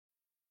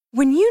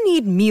When you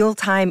need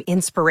mealtime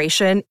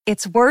inspiration,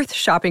 it's worth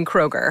shopping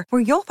Kroger,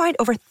 where you'll find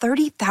over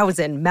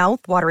 30,000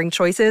 mouth-watering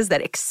choices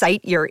that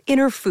excite your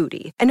inner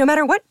foodie. And no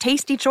matter what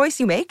tasty choice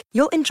you make,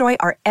 you'll enjoy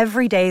our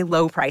everyday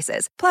low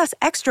prices, plus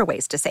extra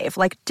ways to save,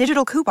 like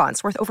digital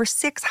coupons worth over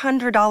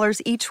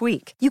 $600 each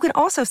week. You can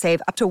also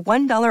save up to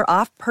 $1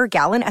 off per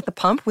gallon at the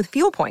pump with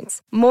fuel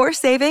points. More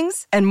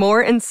savings and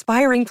more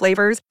inspiring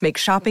flavors make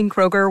shopping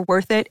Kroger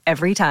worth it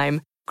every time.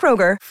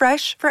 Kroger,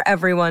 fresh for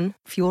everyone.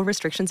 Fuel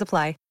restrictions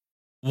apply.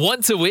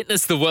 Want to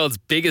witness the world's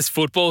biggest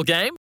football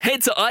game?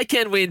 Head to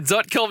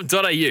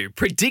iCanWin.com.au,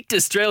 predict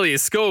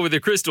Australia's score with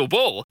a crystal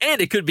ball, and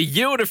it could be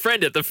you and a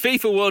friend at the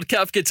FIFA World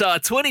Cup Qatar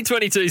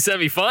 2022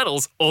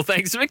 semi-finals, all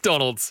thanks to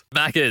McDonald's.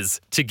 Maccas,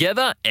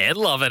 together and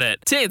loving it.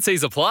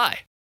 TNCs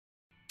apply.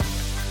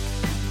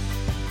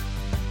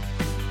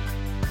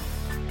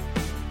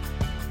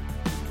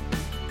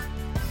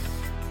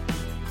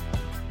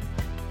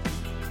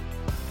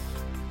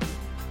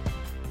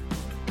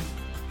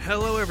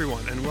 Hello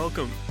everyone and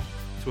welcome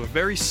to a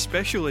very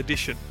special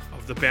edition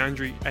of the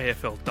Boundary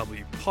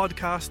AFLW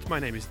podcast. My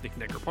name is Nick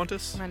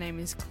Negropontis. My name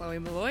is Chloe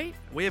Malloy.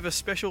 We have a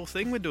special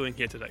thing we're doing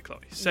here today, Chloe.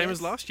 Same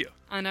as last year.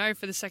 I know,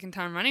 for the second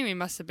time running, we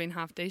must have been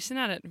half decent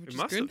at it, which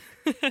We is good.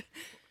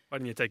 Why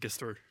don't you take us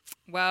through?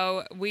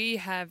 Well, we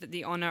have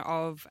the honour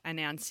of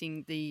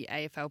announcing the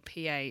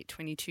AFLPA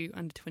 22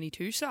 under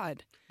 22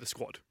 side. The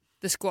squad.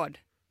 The squad.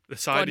 The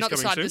side is not the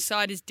coming side. soon. The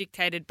side is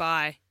dictated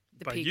by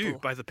the By people. you,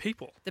 by the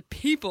people. The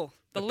people.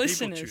 The people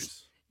listeners.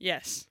 choose.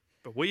 Yes.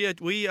 But we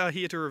are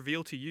here to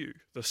reveal to you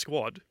the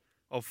squad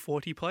of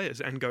 40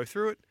 players and go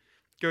through it,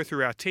 go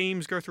through our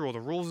teams, go through all the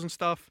rules and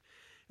stuff,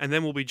 and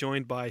then we'll be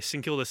joined by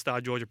St Kilda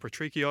star Georgia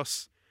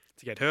Patrikios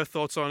to get her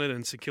thoughts on it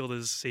and St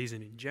Kilda's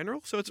season in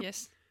general. So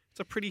it's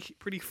a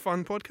pretty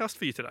fun podcast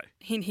for you today.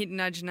 Hint, hint,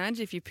 nudge,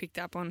 nudge. If you picked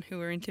up on who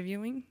we're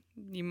interviewing,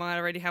 you might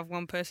already have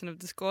one person of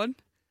the squad.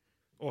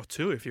 Or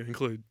two if you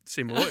include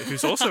Sim Malloy,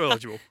 who's also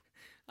eligible.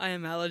 I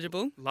am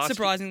eligible,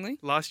 surprisingly.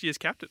 Last year's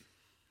captain.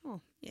 Oh,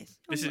 yes.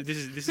 This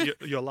is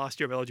your last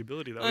year of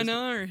eligibility, though. I isn't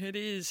know, it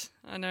is.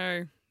 I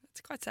know.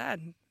 It's quite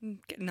sad.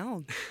 I'm getting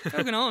old.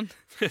 Talking on.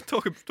 it?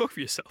 Talk for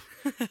yourself.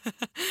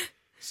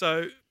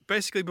 So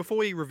basically, before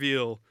we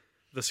reveal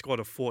the squad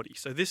of 40,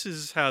 so this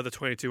is how the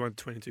 22 under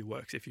 22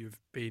 works. If you've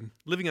been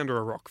living under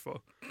a rock for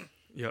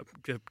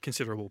a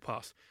considerable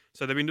past,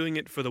 so they've been doing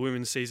it for the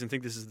women's season. I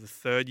think this is the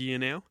third year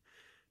now.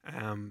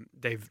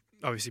 They've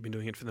obviously been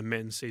doing it for the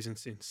men's season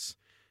since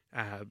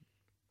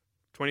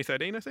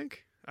 2013, I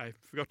think. I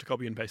forgot to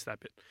copy and paste that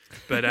bit.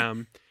 But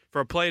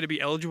for a player to be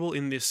eligible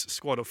in this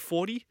squad of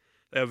 40,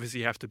 they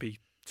obviously have to be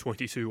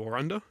 22 or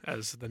under,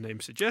 as the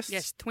name suggests.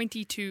 Yes,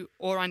 22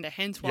 or under,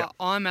 hence why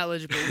I'm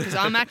eligible, because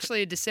I'm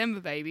actually a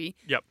December baby,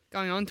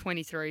 going on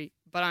 23,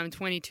 but I'm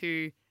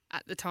 22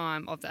 at the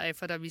time of the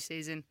AFLW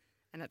season,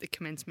 and at the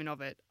commencement of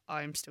it,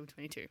 I'm still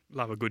 22.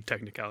 Love a good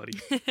technicality.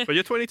 But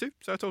you're 22,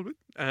 so it's all good.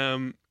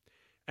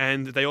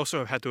 And they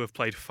also had to have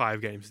played 5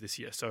 games this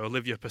year. So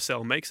Olivia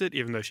Purcell makes it,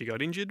 even though she got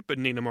injured, but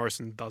Nina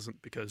Morrison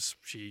doesn't because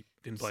she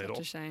didn't play at all.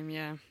 Such a shame,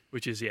 yeah.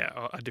 Which is,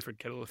 a different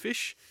kettle of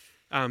fish.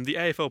 The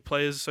AFL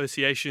Players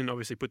Association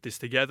obviously put this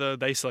together.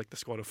 They select the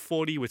squad of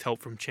 40 with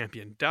help from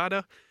Champion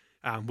Data.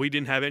 We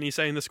didn't have any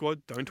say in the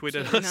squad. Don't tweet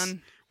at us.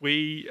 None.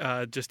 We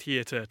are just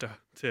here to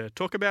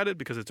talk about it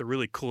because it's a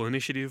really cool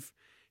initiative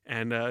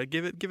and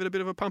give it a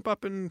bit of a pump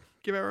up and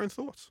give our own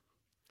thoughts.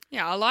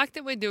 Yeah, I like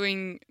that we're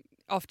doing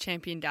off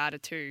Champion Data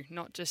too,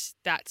 not just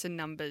stats and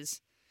numbers,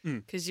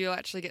 because you'll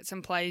actually get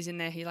some plays in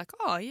there who you're like,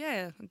 oh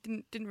yeah,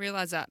 I didn't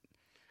realise that.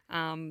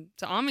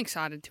 So I'm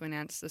excited to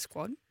announce the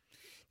squad. Do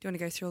you want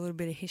to go through a little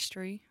bit of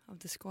history of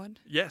the squad?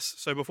 Yes.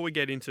 So before we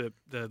get into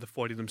the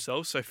 40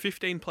 themselves, so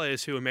 15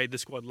 players who made the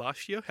squad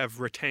last year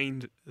have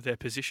retained their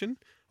position.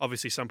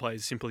 Obviously, some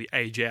players simply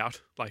age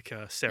out, like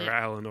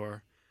Sarah Allen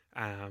or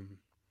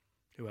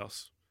who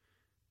else?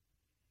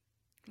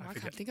 I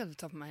can't think of the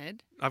top of my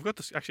head. I've got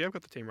the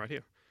team right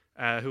here.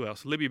 Who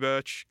else? Libby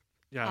Birch.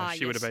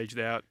 She would have aged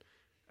out.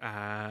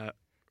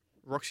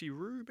 Roxy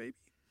Rue, maybe?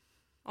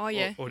 Oh,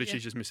 yeah. Or did she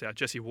just miss out?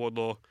 Jessie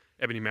Wardlaw,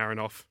 Ebony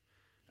Marinoff.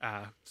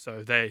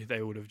 So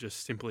they would have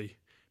just simply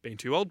been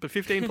too old. But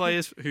 15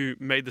 players who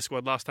made the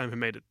squad last time have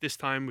made it this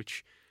time,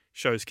 which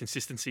shows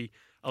consistency.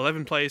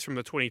 11 players from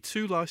the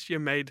 22 last year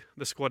made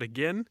the squad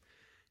again.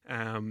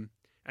 And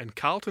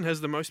Carlton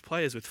has the most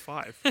players with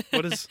 5.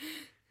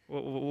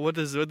 What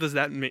does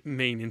that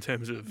mean in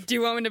terms of... Do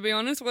you want me to be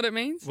honest what it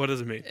means? What does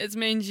it mean? It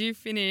means you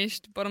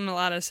finished bottom of the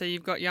ladder, so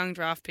you've got young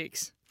draft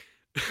picks.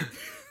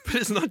 But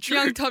it's not true.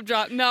 Young top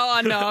draft. No,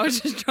 I know. I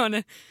was just trying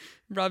to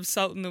rub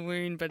salt in the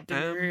wound, but it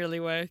didn't really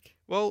work.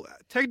 Well,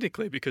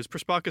 technically, because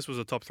Prasparkas was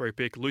a top 3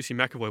 pick, Lucy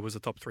McAvoy was a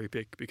top 3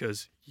 pick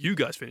because you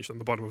guys finished on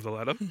the bottom of the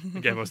ladder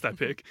and gave us that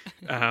pick.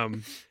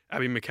 Abby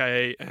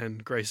McKay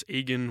and Grace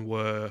Egan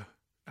were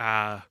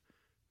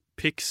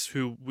picks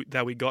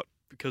that we got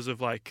because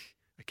of like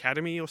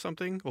academy or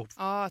something.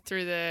 Or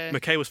through the...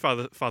 McKay was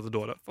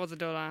father-daughter.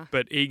 Father-daughter.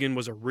 But Egan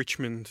was a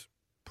Richmond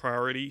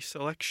priority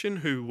selection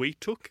who we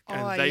took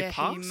and they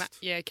passed.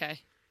 okay.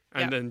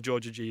 And Yep. then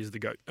Georgia G is the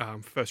GOAT,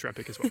 first round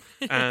pick as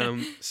well.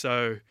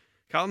 So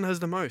Carlton has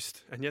the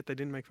most, and yet they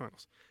didn't make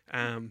finals.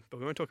 But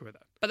we won't talk about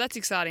that. But that's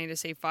exciting to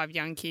see 5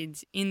 young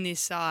kids in this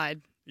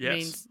side.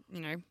 Yes.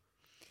 Means,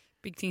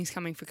 big things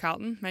coming for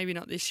Carlton. Maybe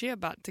not this year,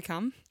 but to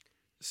come.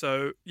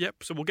 So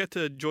we'll get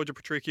to Georgia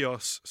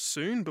Patrikios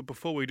soon, but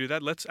before we do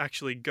that, let's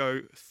actually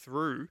go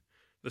through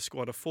the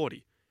squad of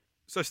 40.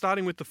 So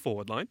starting with the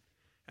forward line,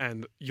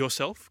 and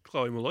yourself,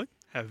 Chloe Molloy,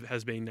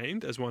 has been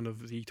named as one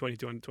of the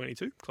 22 under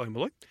 22, Chloe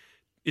Molloy.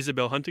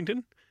 Isabel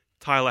Huntington,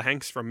 Tyler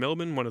Hanks from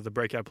Melbourne, one of the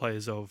breakout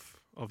players of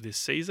this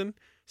season.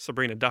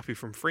 Sabrina Duffy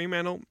from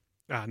Fremantle,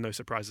 no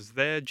surprises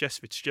there. Jess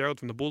Fitzgerald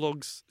from the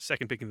Bulldogs,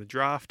 second pick in the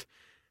draft.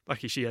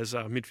 Lucky she has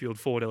midfield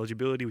forward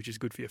eligibility, which is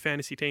good for your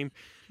fantasy team.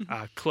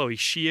 Chloe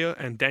Shear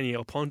and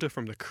Danielle Ponta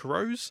from the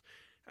Crows.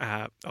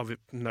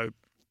 No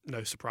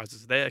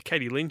surprises there.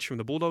 Katie Lynch from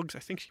the Bulldogs. I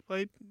think she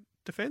played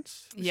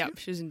defence. Yep,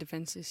 she was in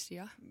defence this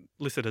year.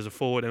 Listed as a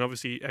forward, and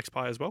obviously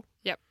ex-Pie as well.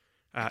 Yep.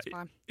 That's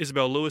fine.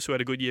 Isabel Lewis, who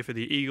had a good year for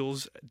the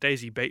Eagles.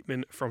 Daisy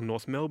Bateman from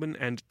North Melbourne,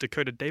 and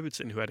Dakota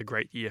Davidson, who had a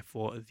great year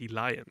for the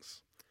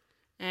Lions.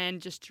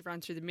 And just to run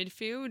through the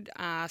midfield,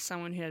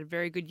 someone who had a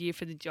very good year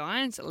for the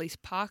Giants, Elise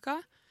Parker.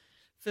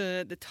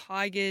 For the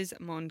Tigers,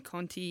 Mon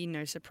Conti,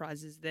 no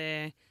surprises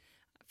there.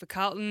 For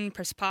Carlton,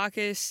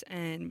 Prespakis,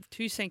 and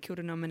 2 St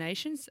Kilda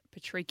nominations,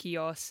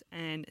 Patrikios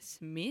and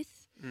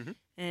Smith. Mm-hmm.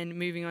 And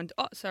moving on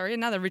to,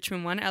 another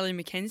Richmond one, Ali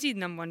McKenzie, the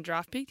number 1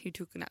 draft pick, who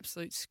took an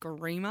absolute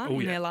screamer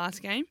in their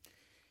last game.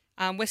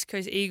 West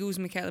Coast Eagles,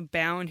 Michaela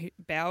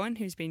Bowen,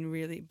 who's been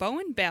really...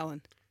 Bowen?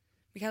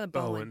 Michaela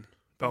Bowen.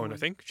 Bowen, I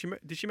think.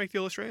 Did she make the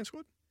All-Australian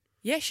squad?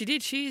 Yeah, she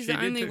did. She's the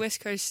only too. West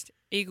Coast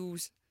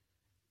Eagles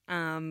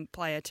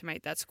player to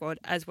make that squad,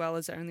 as well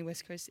as the only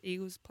West Coast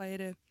Eagles player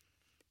to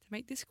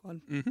make this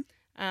squad.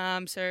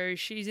 Mm-hmm. So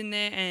she's in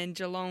there, and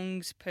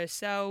Geelong's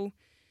Purcell,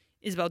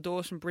 Isabel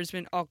Dawes from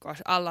Brisbane. Oh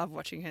gosh, I love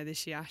watching her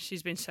this year.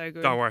 She's been so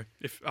good. Don't worry.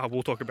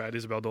 We'll talk about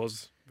Isabel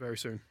Dawes very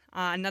soon.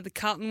 Another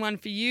Carlton one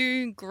for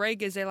you,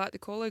 Greg, as they like to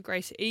call her,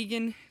 Grace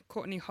Egan.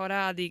 Courtney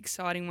Hodder, the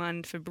exciting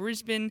one for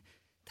Brisbane.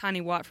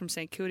 Tani White from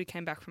St Kilda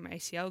came back from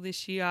ACL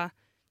this year.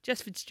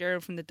 Jess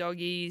Fitzgerald from the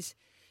Doggies.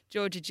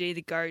 Georgia G,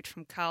 the GOAT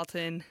from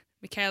Carlton.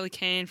 Michaela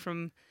Can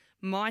from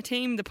my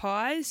team, the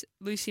Pies.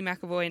 Lucy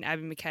McAvoy and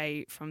Abby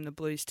McKay from the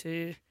Blues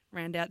to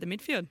round out the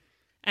midfield.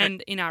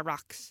 And in our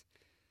rucks,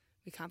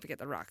 we can't forget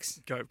the rucks.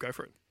 Go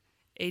for it.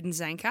 Eden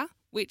Zanker,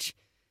 which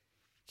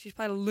she's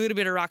played a little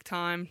bit of ruck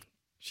time.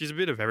 She's a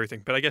bit of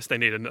everything, but I guess they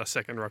need a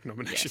second ruck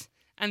nomination. Yes.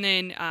 And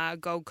then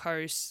Gold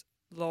Coast,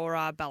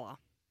 Laura Bella.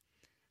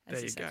 There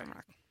you go.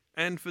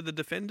 And for the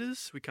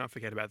defenders, we can't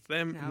forget about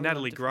them. No,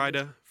 Natalie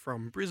Grider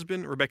from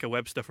Brisbane, Rebecca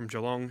Webster from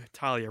Geelong,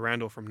 Talia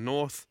Randall from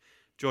North,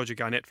 Georgia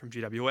Garnett from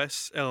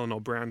GWS,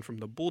 Eleanor Brown from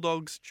the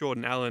Bulldogs,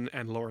 Jordan Allen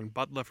and Lauren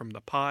Butler from the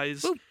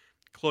Pies, Ooh.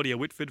 Claudia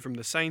Whitford from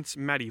the Saints,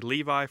 Maddie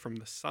Levi from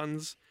the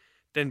Suns,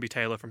 Denby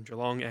Taylor from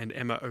Geelong, and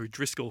Emma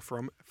O'Driscoll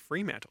from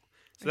Fremantle.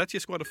 So that's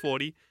your squad of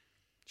 40.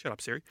 Shut up,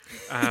 Siri.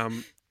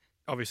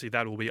 Obviously,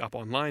 that will be up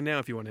online now.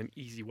 If you want an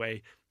easy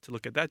way to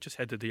look at that, just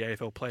head to the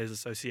AFL Players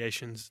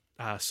Association's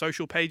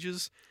social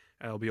pages.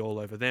 It'll be all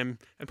over them.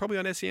 And probably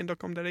on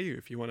sen.com.au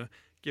if you want to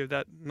give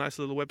that nice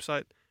little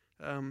website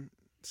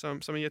some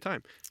of your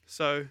time.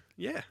 So,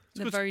 yeah.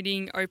 The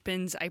voting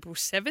opens April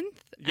 7th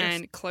Yes.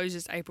 and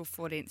closes April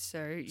 14th.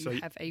 So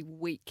you have a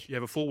week. You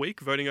have a full week.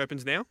 Voting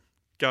opens now.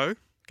 Go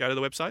to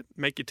the website,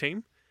 make your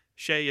team,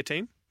 share your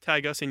team,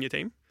 tag us in your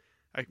team.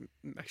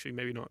 Actually,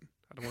 maybe not.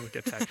 I don't want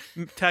to get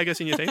tagged. Tag us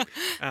in your team,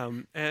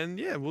 and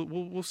yeah,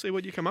 we'll see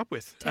what you come up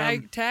with.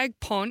 Tag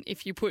Pont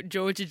if you put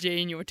Georgia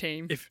G in your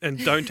team. And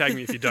don't tag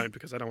me if you don't,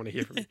 because I don't want to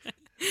hear from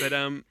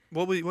you.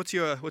 But what's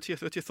your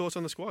thoughts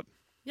on the squad?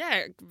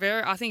 Yeah,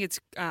 I think it's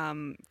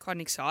quite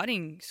an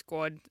exciting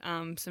squad.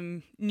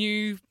 Some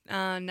new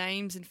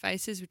names and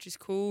faces, which is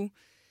cool.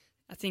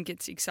 I think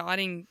it's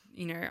exciting.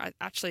 I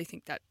actually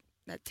think that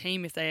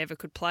team, if they ever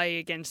could play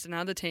against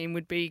another team,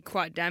 would be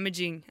quite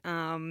damaging.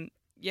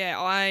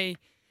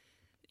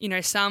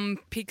 Some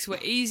picks were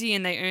easy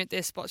and they earned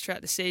their spots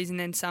throughout the season,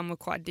 and some were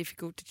quite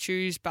difficult to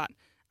choose. But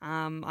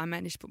I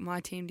managed to put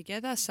my team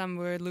together. Some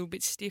were a little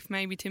bit stiff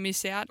maybe to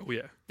miss out. Oh,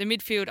 yeah. The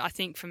midfield, I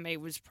think, for me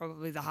was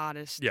probably the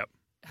hardest. Yep.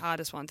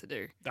 Hardest one to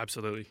do.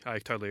 Absolutely. I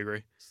totally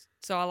agree.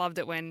 So I loved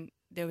it when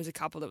there was a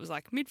couple that was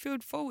like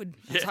midfield forward.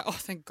 I was like, oh,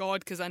 thank God,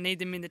 because I need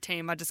them in the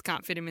team. I just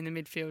can't fit them in the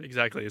midfield.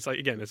 Exactly. It's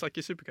like your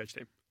Supercoach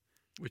team,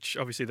 which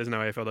obviously there's no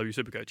AFLW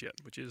Supercoach yet,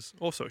 which is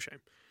also a shame.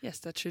 Yes,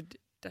 that should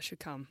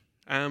come.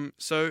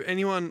 So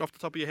anyone off the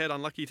top of your head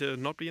unlucky to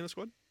not be in the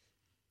squad?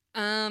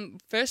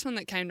 First one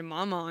that came to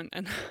my mind,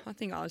 and I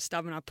think I was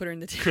stubborn, I put her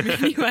in the team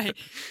anyway.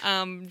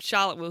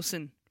 Charlotte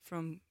Wilson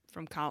from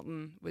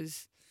Carlton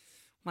was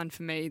one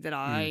for me that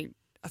I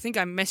think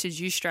I messaged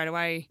you straight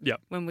away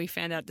when we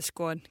found out the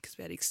squad, because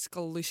we had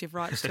exclusive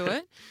rights to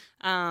it.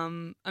 I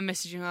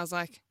messaged you and I was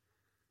like,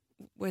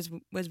 where's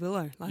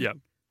Willow? Like,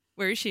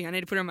 where is she? I need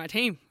to put her on my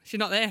team. She's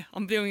not there.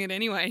 I'm doing it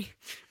anyway.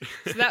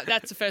 So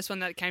that's the first one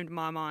that came to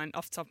my mind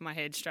off the top of my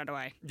head straight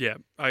away. Yeah,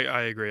 I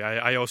agree.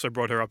 I also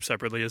brought her up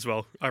separately as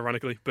well,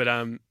 ironically. But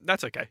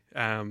that's okay.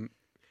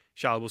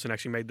 Charlotte Wilson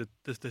actually made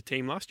the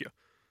team last year,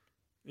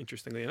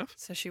 interestingly enough.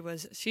 So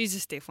she's a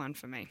stiff one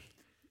for me.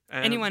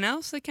 Um, Anyone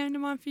else that came to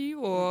mind for you,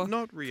 or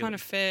Not really. kind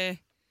of fair?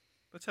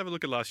 Let's have a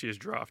look at last year's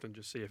draft and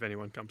just see if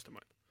anyone comes to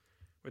mind.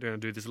 We're going to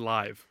do this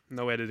live,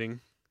 no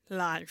editing.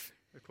 Live.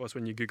 Of course,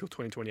 when you Google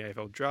 2020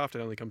 AFL draft,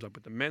 it only comes up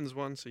with the men's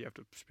one, so you have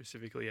to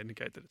specifically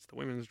indicate that it's the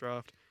women's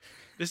draft.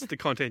 This is the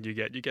content you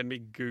get. You get me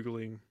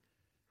Googling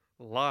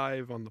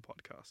live on the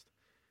podcast.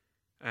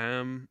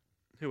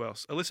 Who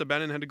else? Alyssa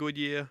Bannon had a good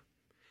year.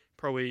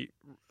 Probably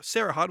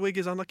Sarah Hardwig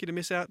is unlucky to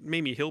miss out.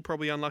 Mimi Hill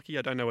probably unlucky.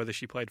 I don't know whether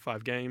she played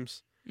 5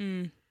 games.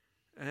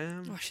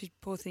 She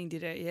poor thing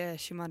did it. Yeah,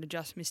 she might have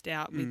just missed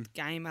out with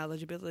game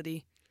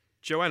eligibility.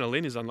 Joanna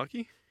Lynn is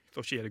unlucky.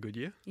 Thought she had a good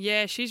year.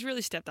 Yeah, she's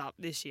really stepped up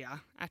this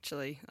year,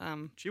 actually.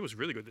 She was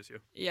really good this year.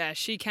 Yeah,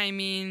 she came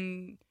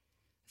in,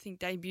 I think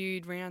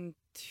debuted round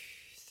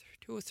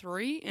 2 or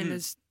 3 and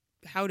has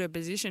held her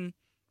position.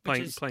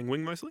 Playing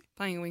wing mostly?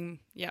 Playing wing,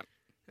 yep.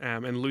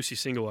 And Lucy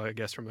Single, I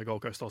guess, from the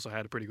Gold Coast also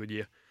had a pretty good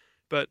year.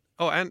 But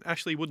and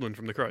Ashley Woodland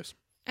from the Crows.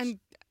 And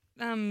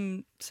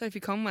Sophie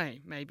Conway,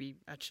 maybe,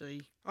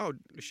 actually. Oh,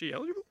 is she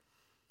eligible?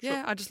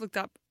 Yeah, I just looked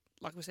up,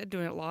 like we said,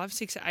 doing it live,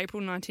 6th of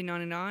April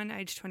 1999,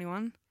 age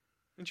 21.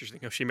 Interesting.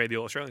 Oh, she made the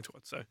All-Australian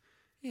squad, so...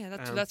 Yeah,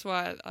 that's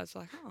why I was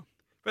like, oh.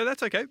 But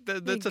that's okay.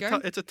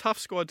 It's a tough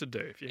squad to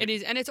do. It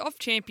is, and it's off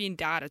champion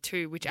data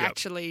too, which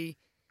actually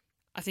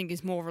I think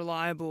is more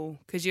reliable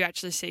because you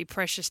actually see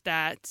pressure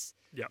stats,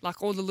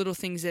 like all the little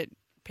things that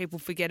people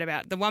forget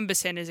about. The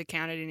 1%ers are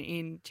counted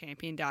in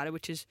champion data,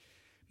 which is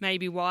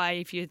maybe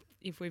why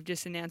if we've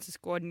just announced a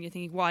squad and you're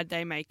thinking why'd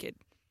they make it,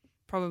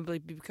 probably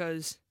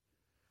because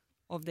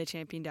of their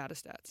champion data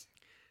stats.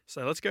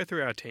 So let's go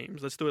through our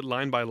teams. Let's do it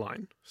line by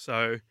line.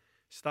 So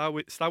start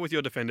with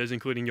your defenders,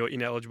 including your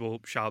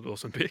ineligible Charlotte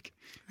Wilson pick.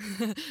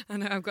 I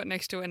know I've got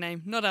next to her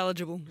name, not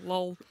eligible.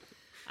 Lol.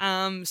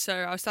 So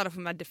I'll start off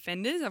with my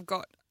defenders. I've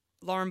got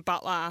Lauren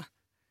Butler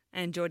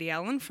and Geordie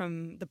Allen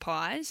from the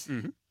Pies,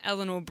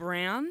 Eleanor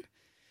Brown,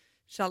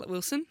 Charlotte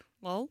Wilson,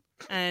 lol,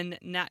 and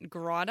Nat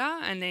Grider.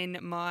 And then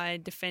my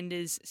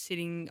defenders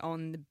sitting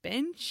on the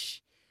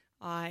bench,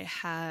 I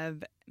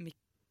have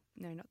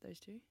not those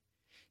two.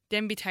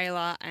 Denby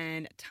Taylor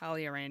and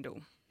Talia Randall.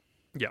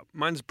 Yeah,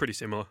 mine's pretty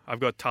similar. I've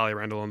got Talia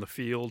Randall on the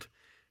field.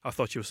 I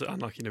thought she was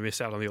unlucky to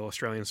miss out on the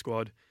All-Australian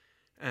squad.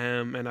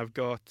 And I've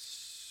got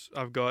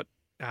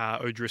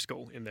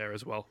O'Driscoll in there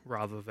as well,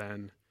 rather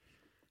than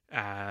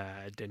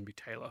Denby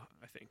Taylor,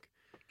 I think.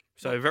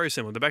 So very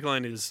similar. The back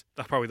line is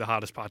probably the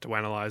hardest part to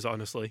analyse,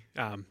 honestly.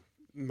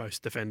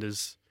 Most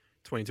defenders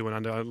 22 and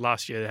under.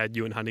 Last year they had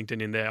Ewan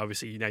Huntington in there.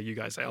 Obviously, you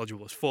guys are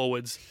eligible as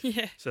forwards.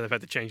 Yeah. So they've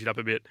had to change it up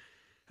a bit.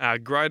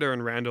 Grider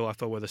and Randall, I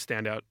thought, were the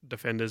standout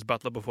defenders.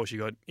 Butler before she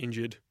got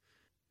injured.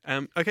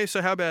 Okay,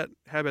 so how about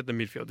the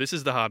midfield? This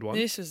is the hard one.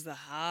 This is the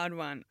hard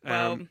one.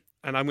 Well,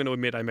 and I'm going to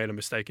admit I made a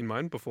mistake in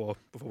mine before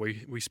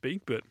we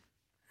speak, but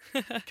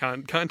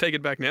can't take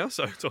it back now.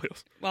 So it's all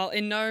yours. Well,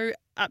 in no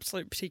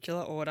absolute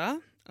particular order,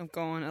 I've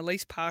gone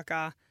Elise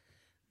Parker,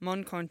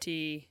 Mon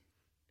Conti,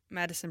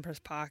 Madison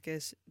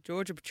Press-Parkers,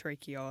 Georgia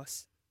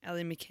Patrikios,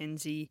 Ellie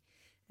McKenzie,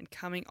 and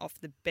coming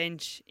off the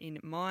bench in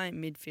my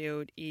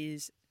midfield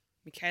is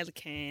Michaela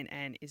Can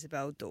and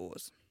Isabel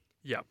Dawes.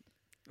 Yeah.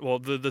 Well,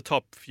 the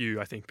top few,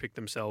 I think, picked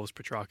themselves.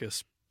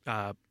 Petrarchus,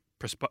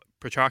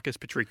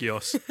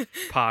 Patrikios,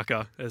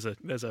 Parker as a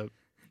That's tongue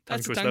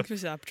a tongue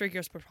twister.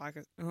 Patrikios,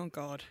 Parker. Oh,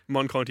 God.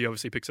 Mon Conti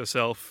obviously picks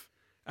herself.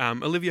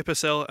 Olivia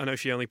Purcell, I know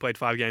she only played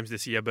 5 games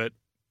this year, but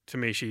to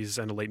me she's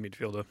an elite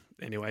midfielder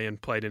anyway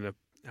and played in a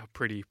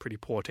pretty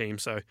poor team,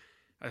 so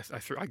I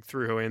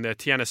threw her in there.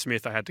 Tiana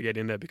Smith I had to get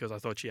in there because I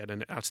thought she had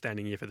an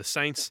outstanding year for the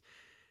Saints.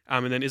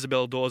 And then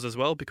Isabel Dawes as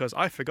well, because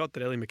I forgot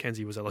that Ellie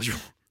McKenzie was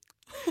eligible.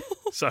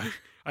 Sorry,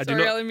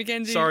 Ellie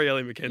McKenzie. Sorry,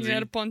 Ellie McKenzie. You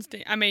had a Ponce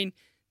team. I mean,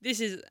 this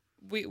is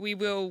we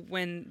will,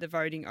 when the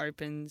voting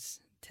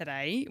opens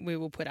today, we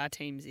will put our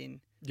teams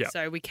in. Yeah.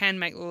 So we can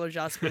make little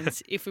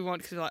adjustments if we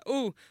want, because we're like,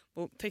 oh,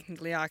 well,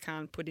 technically I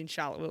can't put in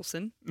Charlotte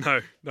Wilson.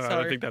 No, I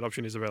don't think that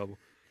option is available.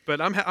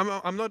 But I'm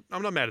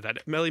not mad at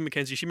that. Ellie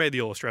McKenzie, she made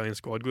the All-Australian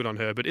squad. Good on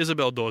her. But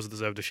Isabel Dawes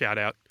deserved a shout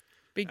out.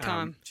 Big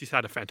time. She's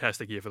had a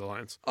fantastic year for the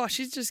Lions. Oh,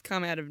 she's just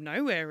come out of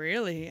nowhere,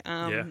 really.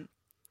 Yeah.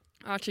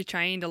 I actually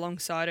trained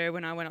alongside her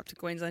when I went up to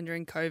Queensland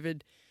during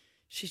COVID.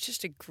 She's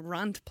just a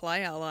grunt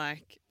player,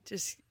 like,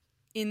 just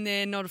in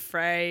there, not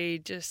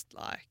afraid, just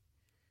like.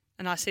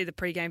 And I see the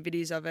pre-game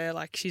videos of her,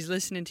 like, she's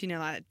listening to,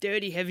 like,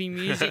 dirty, heavy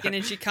music, and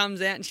then she comes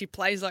out and she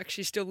plays like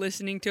she's still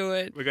listening to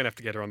it. We're going to have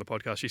to get her on the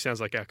podcast. She sounds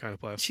like our kind of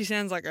player. She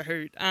sounds like a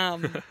hoot.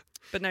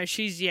 But no,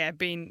 she's,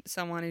 been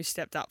someone who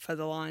stepped up for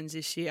the Lions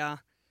this year.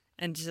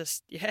 And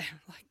just,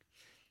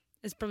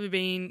 it's probably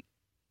been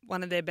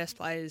one of their best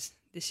players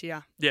this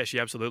year. Yeah, she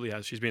absolutely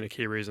has. She's been a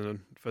key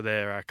reason for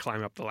their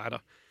climb up the ladder.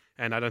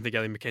 And I don't think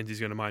Ellie McKenzie's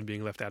going to mind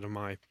being left out of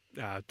my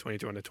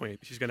 22 under 20.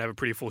 She's going to have a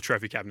pretty full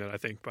trophy cabinet, I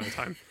think, by the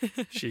time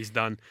she's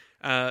done.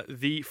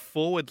 The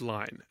forward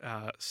line,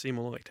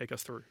 Malloy, take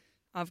us through.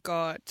 I've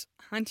got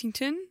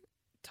Huntington,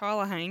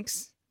 Tyler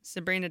Hanks,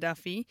 Sabrina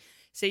Duffy.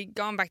 See,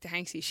 going back to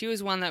Hanksy, she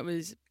was one that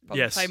was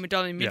probably played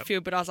Madonna in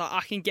midfield, but I was like,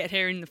 I can get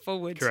her in the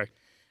forwards. Correct.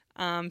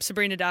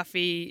 Sabrina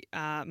Duffy,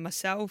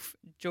 myself,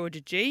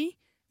 Georgia G,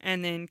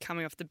 and then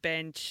coming off the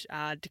bench,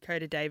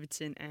 Dakota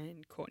Davidson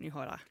and Courtney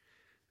Hodder.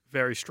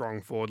 Very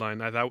strong forward line.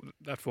 Now,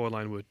 that forward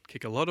line would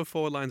kick a lot of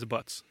forward lines'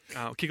 butts.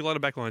 Kick a lot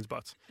of back lines'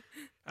 butts.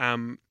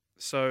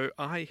 So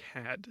I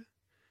had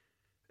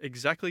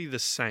exactly the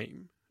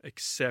same,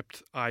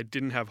 except I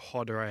didn't have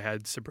Hodder. I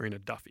had Sabrina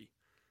Duffy.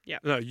 Yeah.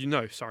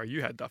 No, sorry,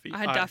 you had Duffy. I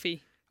had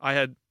Duffy. I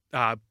had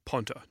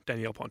Ponta,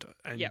 Danielle Ponta,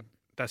 and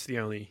that's the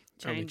only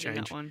change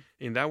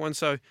in that one.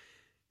 So,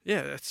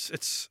 yeah,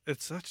 it's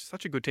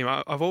such a good team.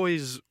 I've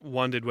always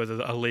wondered whether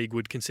a league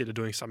would consider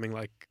doing something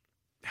like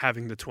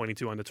having the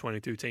 22 under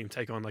 22 team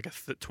take on like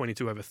a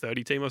 22 over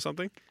 30 team or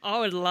something. I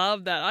would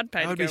love that. I'd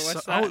pay to go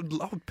watch that. I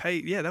would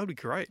pay. Yeah, that would be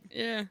great.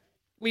 Yeah.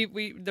 We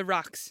the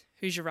rucks.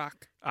 Who's your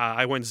ruck?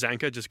 I went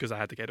Zanka just because I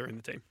had to get her in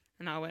the team.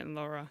 And I went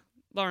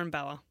Lauren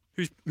Bella.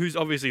 Who's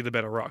obviously the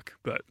better ruck,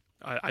 but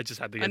I just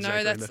had to get Zanka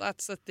in there.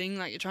 That's the thing.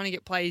 Like, you're trying to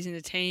get players in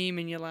the team,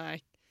 and you're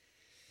like,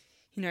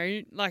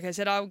 like I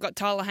said, I've got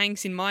Tyler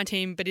Hanks in my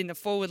team, but in the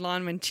forward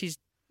line when she's,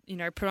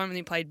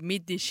 predominantly played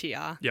mid this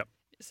year. Yep.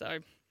 So,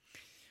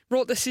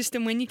 rort the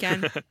system when you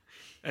can.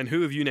 And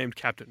who have you named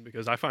captain?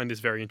 Because I find this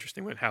very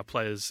interesting when how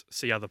players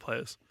see other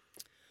players.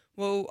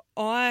 Well,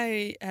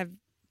 I have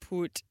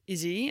put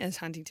Izzy as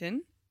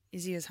Huntington.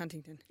 Izzy as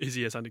Huntington.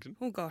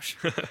 Oh, gosh.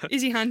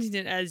 Izzy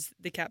Huntington as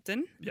the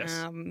captain.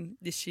 Yes.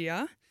 This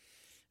year.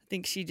 I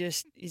think she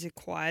just is a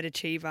quiet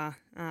achiever.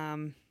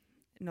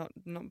 Not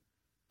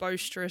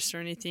boisterous or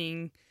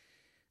anything.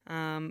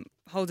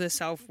 Holds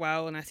herself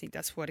well, and I think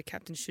that's what a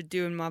captain should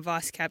do. And my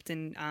vice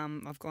captain,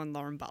 I've gone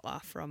Lauren Butler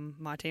from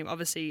my team.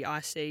 Obviously, I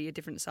see a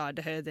different side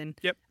to her than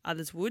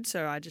others would,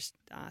 so I just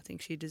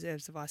think she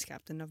deserves the vice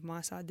captain of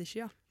my side this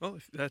year. Well,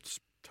 that's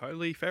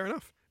totally fair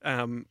enough.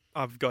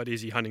 I've got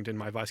Izzy Huntington,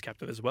 my vice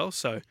captain as well,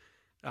 so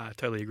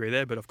totally agree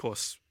there. But of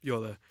course, you're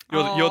the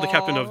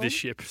captain of this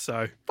ship,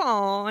 so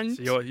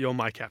you're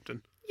my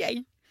captain.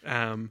 Yay!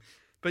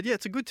 But yeah,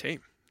 it's a good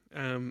team.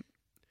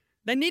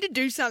 They need to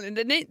do something.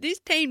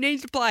 This team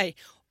needs to play.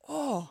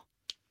 Oh,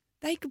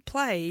 they could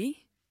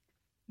play.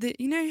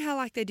 You know how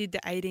like they did the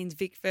 18s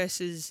Vic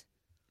versus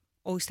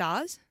All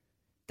Stars?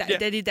 They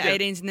did the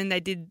 18s and then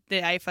they did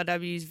the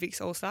AFLW's Vic's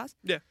All Stars?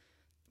 Yeah.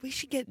 We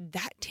should get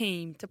that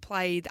team to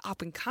play the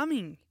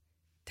up-and-coming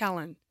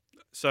talent.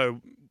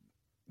 So,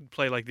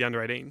 play like the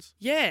under-18s?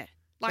 Yeah.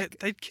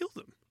 They'd kill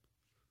them.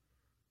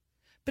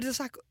 But it's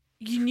like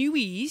your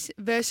newies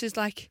versus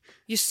like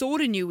your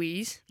sort of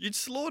newies. You'd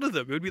slaughter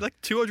them. It would be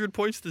like 200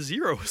 points to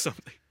 0 or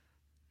something.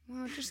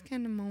 Well, just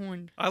kind of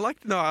mind. I like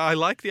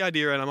the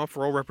idea, and I'm up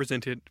for all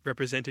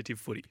representative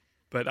footy.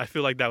 But I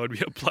feel like that would be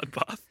a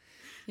bloodbath.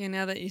 Yeah,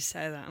 now that you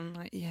say that, I'm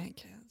like, yeah,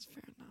 okay, that's fair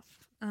enough.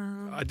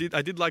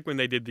 I did like when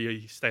they did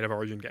the State of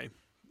Origin game.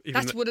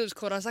 That's what it was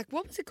called. I was like,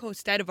 what was it called?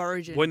 State of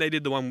Origin. When they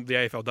did the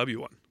AFLW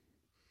one.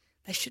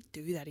 They should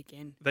do that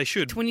again. They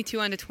should. 22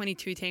 under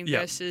 22 team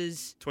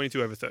versus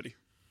 22 over 30.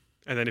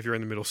 And then if you're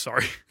in the middle,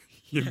 sorry,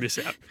 you miss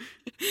out.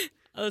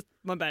 Oh,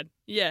 my bad.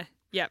 Yeah.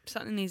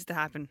 Something needs to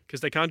happen.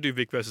 Because they can't do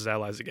Vic versus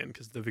Allies again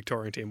because the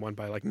Victorian team won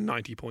by like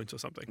 90 points or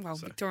something. Well,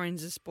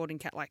 Victorians are sporting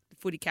like the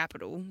footy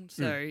capital.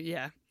 So,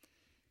 yeah.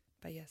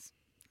 But yes,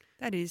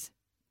 that is.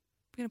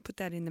 We're going to put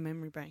that in the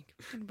memory bank.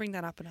 We're going to bring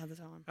that up another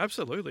time.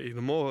 Absolutely.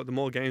 The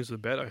more games, the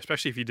better.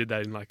 Especially if you did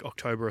that in like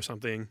October or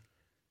something.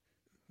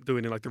 Do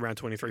it in like the round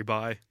 23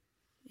 bye.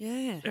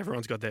 Yeah.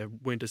 Everyone's got their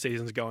winter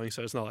seasons going,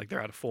 so it's not like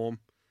they're out of form.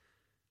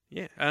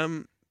 Yeah.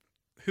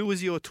 Who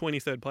was your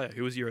 23rd player?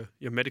 Who was your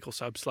medical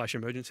sub /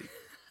 emergency?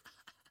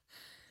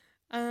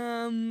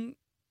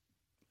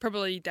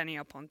 Probably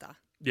Danielle Ponta.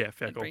 Yeah,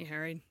 fair call. Bring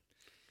her in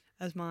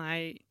as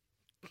my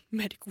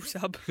medical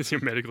sub. It's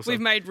your medical sub. We've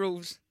made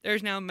rules. There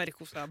is now a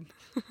medical sub.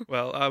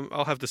 Well,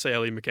 I'll have to say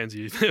Ellie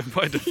McKenzie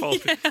by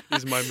default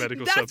is my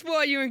medical sub. That's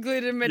why you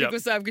included a medical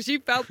sub, because you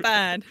felt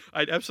bad.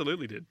 I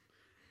absolutely did.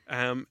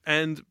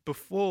 And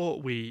before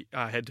we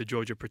head to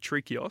Georgia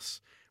Patrikios,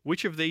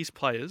 which of these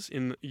players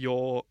in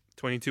your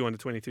 22 under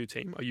 22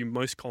 team are you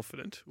most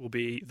confident will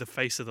be the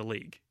face of the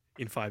league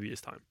in 5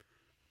 years' time?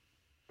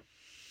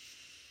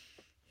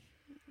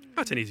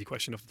 That's an easy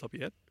question off the top of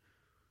your head.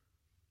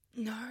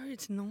 No,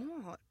 it's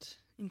not.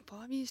 In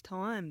 5 years'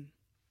 time.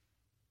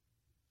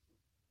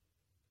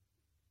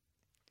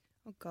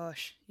 Oh,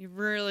 gosh. You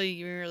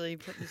really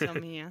put this on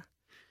me here.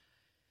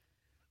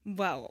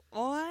 Well,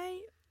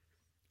 I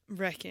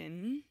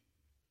reckon...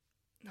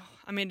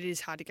 I mean, it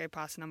is hard to go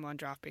past the number 1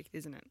 draft pick,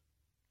 isn't it?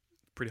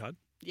 Pretty hard.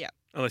 Yeah.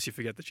 Unless you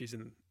forget that she's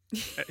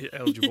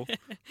eligible.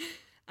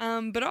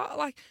 But I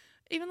like...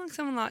 Even like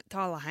someone like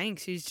Tyler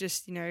Hanks, who's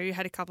just,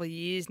 had a couple of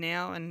years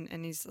now and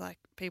he's like,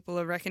 people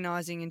are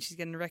recognising and she's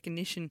getting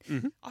recognition.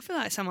 Mm-hmm. I feel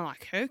like someone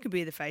like her could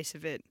be the face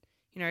of it.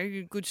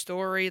 good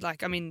story.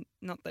 Like, I mean,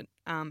 not that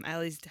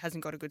Ali's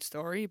hasn't got a good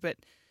story, but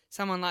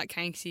someone like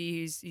Kanksy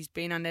he's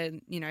been under,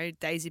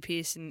 Daisy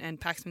Pearce and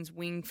Paxman's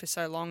wing for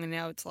so long, and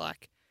now it's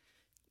like,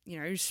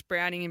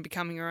 sprouting and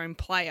becoming her own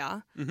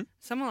player. Mm-hmm.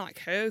 Someone like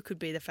her could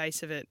be the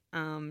face of it.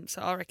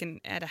 So I reckon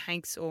out of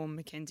Hanks or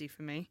Mackenzie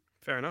for me.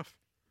 Fair enough.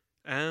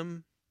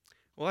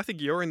 Well, I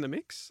think you're in the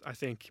mix. I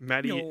think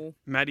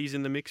Maddie's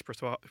in the mix.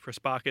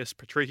 Prasparkas,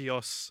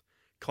 Patrikios,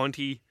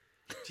 Conti.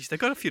 Jeez, they've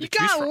got a few to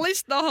choose from. You can't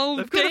list the whole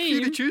They've team. got a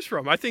few to choose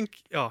from. I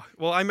think.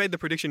 I made the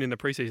prediction in the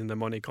preseason that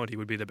Monique Conti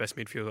would be the best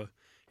midfielder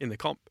in the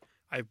comp.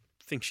 I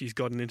think she's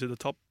gotten into the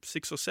top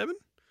 6 or 7.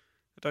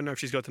 I don't know if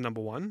she's got to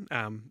number 1.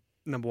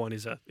 Number 1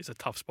 is a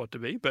tough spot to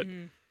be, but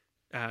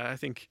I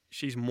think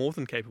she's more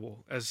than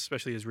capable,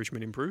 especially as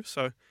Richmond improves.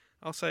 So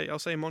I'll say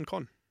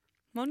Moncon.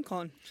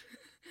 Moncon.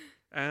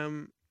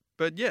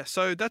 But yeah,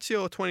 so that's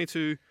your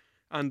 22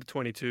 under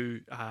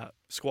 22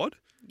 squad.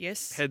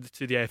 Yes. Head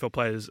to the AFL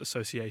Players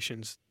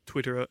Association's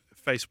Twitter,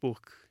 Facebook,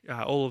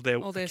 all of their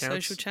accounts,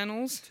 social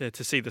channels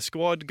to see the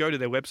squad. Go to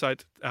their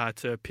website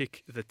to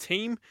pick the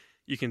team.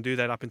 You can do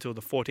that up until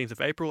the 14th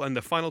of April, and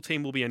the final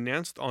team will be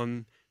announced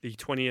on the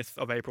 20th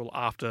of April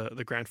after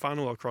the grand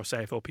final across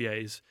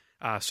AFLPA's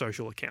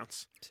social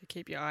accounts. So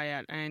keep your eye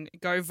out and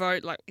go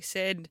vote. Like we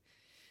said,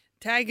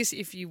 tag us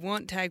if you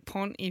want. Tag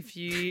Pont if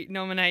you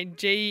nominate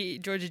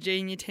Georgia G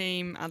in your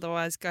team.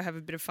 Otherwise, go have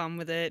a bit of fun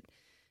with it.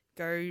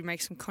 Go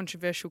make some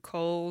controversial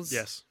calls.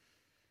 Yes.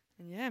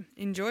 And yeah,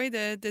 enjoy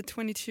the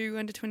 22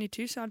 under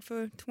 22 side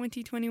for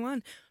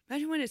 2021.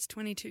 Imagine when it's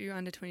 22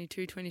 under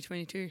 22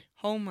 2022.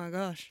 Oh my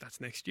gosh.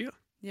 That's next year.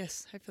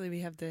 Yes, hopefully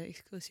we have the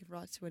exclusive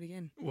rights to it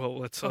again. Well,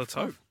 let's hope.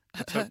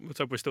 Let's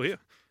hope we're still here.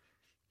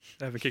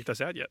 They haven't kicked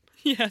us out yet.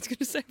 Yeah, I was going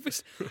to say,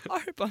 I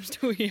hope I'm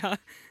still here.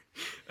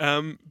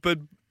 But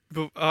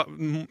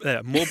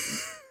more.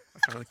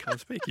 I can't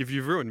speak.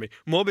 You've ruined me.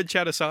 Morbid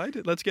chat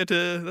aside, let's get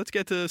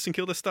to St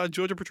Kilda star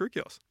Georgia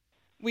Patrikios.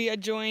 We are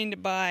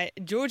joined by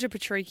Georgia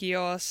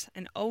Patrikios,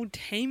 an old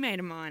teammate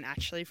of mine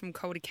actually from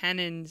Calder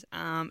Cannons,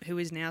 who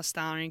is now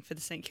starring for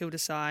the St Kilda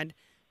side.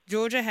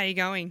 Georgia, how you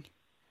going?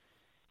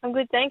 I'm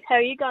good, thanks. How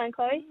are you going,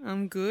 Chloe?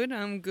 I'm good.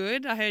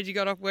 I heard you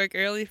got off work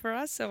early for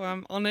us, so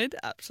I'm honoured,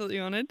 absolutely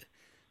honoured.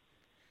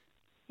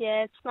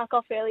 Yeah, it snuck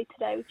off early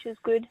today, which was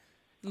good.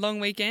 Long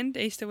weekend,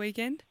 Easter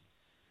weekend?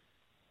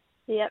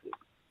 Yep.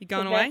 You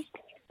going away?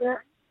 Yeah.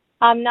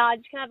 No, I'm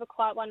just going to have a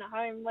quiet one at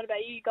home. What about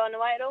you? You going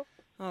away at all?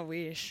 I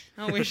wish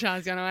I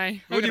was going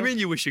away. What do you mean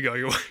you wish you're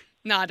going away?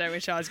 No, I don't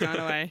wish I was going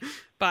away.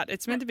 But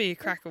it's meant to be a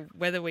crack of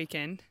weather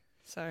weekend,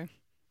 so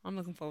I'm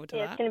looking forward to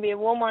that. It's going to be a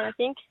warm one, I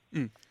think.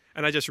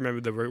 And I just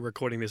remembered that we're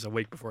recording this a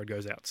week before it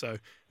goes out, so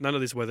none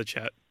of this weather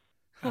chat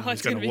it's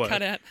is going to be work.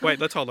 cut out. Wait,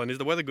 let's hold on. Is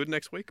the weather good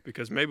next week?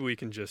 Because maybe we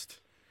can just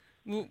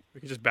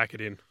back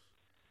it in.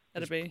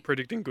 That'd be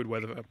predicting good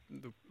weather.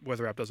 The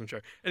weather app doesn't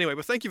show. Anyway,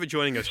 well, thank you for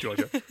joining us,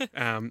 Georgia.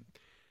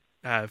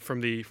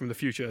 From the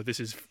future, this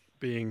is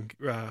being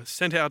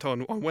sent out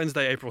on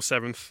Wednesday, April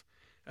 7th,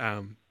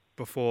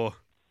 before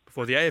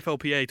the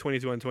AFLPA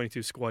 22 and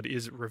 22 squad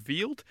is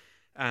revealed.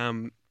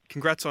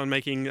 Congrats on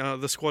making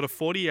the squad of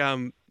 40.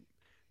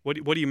 What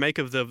do you make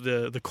of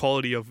the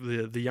quality of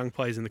the young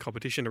players in the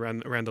competition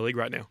around the league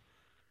right now?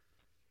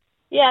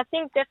 Yeah, I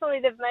think definitely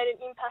they've made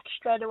an impact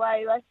straight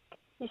away. Like,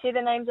 you see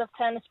the names of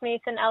Tanner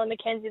Smith and Alan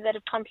McKenzie that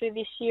have come through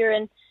this year,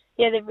 and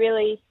yeah, they've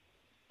really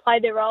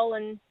played their role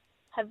and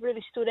have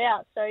really stood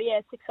out. So yeah,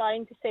 it's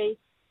exciting to see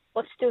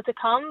what's still to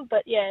come.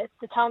 But yeah,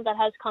 the talent that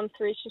has come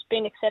through has just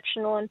been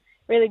exceptional and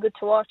really good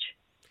to watch.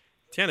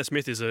 Tiana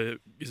Smith is a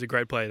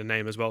great player to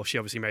name as well. She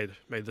obviously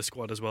made the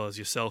squad as well as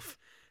yourself.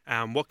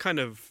 What kind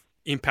of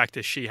impact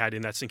has she had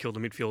in that St Kilda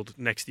midfield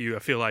next to you? I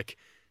feel like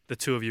the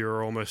two of you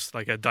are almost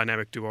like a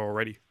dynamic duo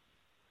already.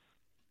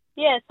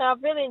 Yeah, so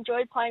I've really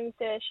enjoyed playing with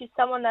her. She's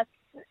someone that's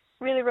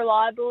really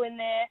reliable in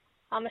there,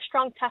 a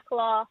strong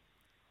tackler,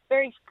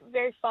 very,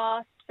 very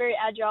fast, very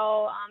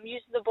agile,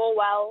 uses the ball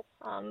well.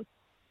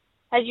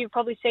 As you've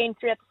probably seen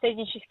throughout the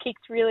season, she's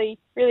kicked really,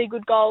 really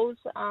good goals.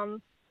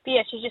 But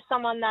yeah, she's just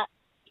someone that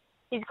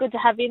is good to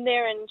have in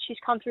there, and she's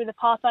come through the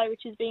pathway,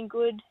 which has been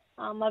good.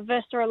 I've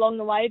versed her along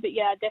the way, but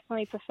yeah, I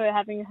definitely prefer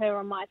having her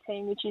on my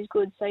team, which is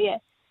good. So yeah,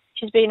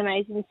 she's been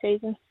amazing this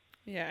season.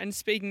 Yeah, and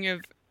speaking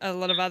of a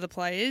lot of other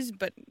players,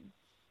 but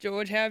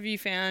George, how have you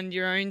found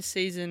your own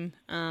season?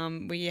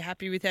 Were you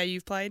happy with how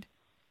you've played?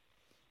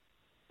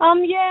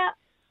 Yeah,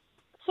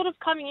 sort of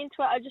coming into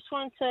it, I just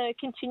wanted to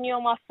continue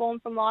on my form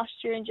from last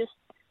year and just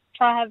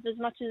try to have as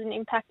much of an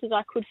impact as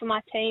I could for my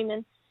team.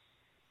 And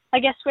I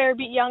guess we're a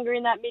bit younger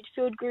in that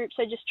midfield group,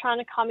 so just trying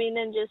to come in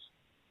and just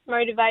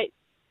motivate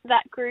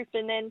that group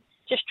and then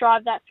just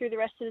drive that through the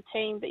rest of the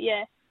team. But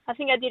yeah, I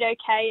think I did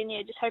okay, and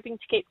yeah, just hoping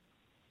to keep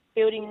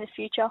building in the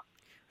future.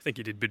 I think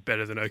you did a bit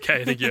better than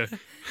okay. I think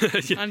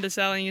you're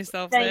underselling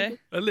yourself Thank there. you.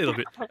 A little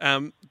bit.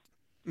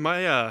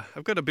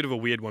 I've got a bit of a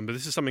weird one, but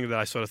this is something that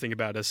I sort of think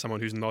about as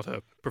someone who's not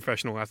a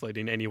professional athlete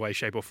in any way,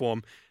 shape, or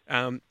form.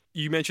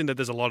 You mentioned that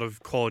there's a lot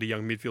of quality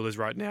young midfielders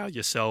right now.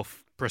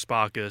 Yourself,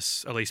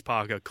 Prasparkas, Elise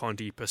Parker,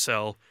 Conti,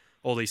 Purcell,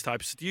 all these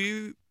types. Do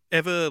you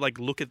ever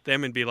look at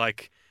them and be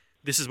like,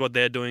 this is what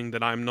they're doing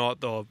that I'm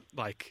not, or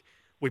like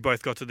we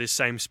both got to this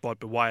same spot,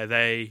 but why are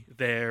they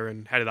there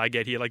and how did I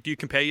get here? Like, do you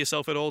compare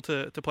yourself at all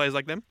to players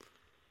like them?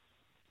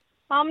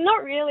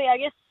 Not really. I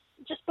guess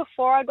just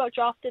before I got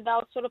drafted, they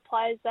were sort of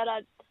players that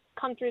had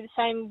come through the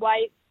same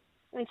way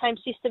and same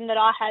system that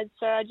I had.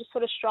 So I just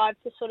sort of strive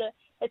to sort of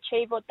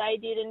achieve what they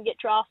did and get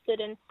drafted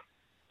and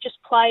just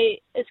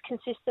play as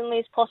consistently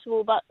as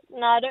possible. But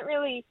no, I don't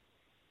really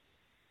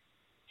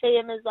see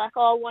them as like,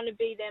 oh, I want to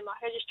be them. Like,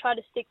 I just try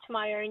to stick to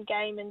my own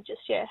game and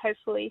just,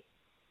 hopefully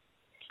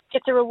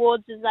get the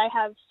rewards as they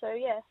have. So,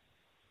 yeah.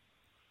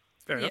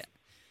 Fair enough.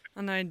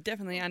 I know,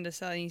 definitely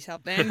underselling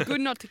yourself there. And good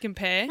not to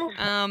compare.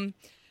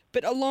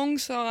 But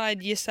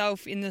alongside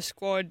yourself in the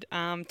squad,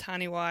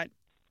 Tani White,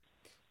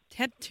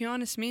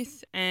 Tiana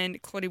Smith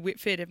and Claudia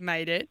Whitford have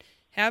made it.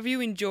 How have you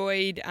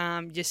enjoyed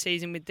your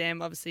season with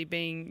them, obviously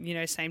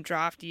being, same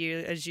draft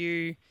year as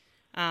you?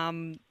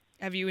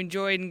 Have you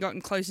enjoyed and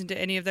gotten close into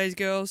any of those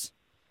girls?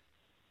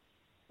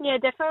 Yeah,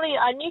 definitely.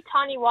 I knew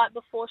Tani White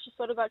before she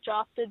sort of got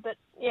drafted, but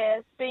yeah,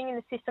 being in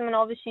the system and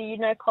obviously,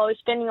 Chloe,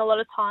 spending a lot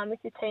of time with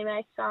your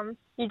teammates,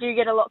 you do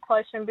get a lot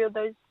closer and build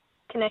those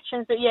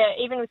connections. But yeah,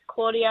 even with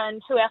Claudia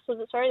and who else was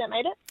it, sorry, that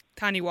made it?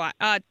 Tani White.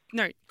 No,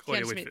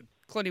 Claudia Smith. Whitford.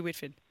 Claudia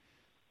Whitford.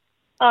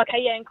 Okay,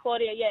 yeah, and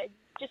Claudia, yeah,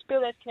 just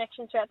build those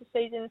connections throughout the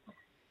season.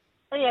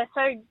 And yeah,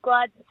 so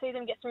glad to see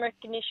them get some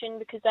recognition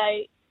because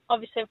they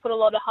obviously have put a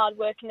lot of hard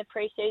work in the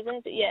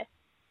pre-season. But yeah,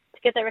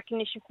 to get that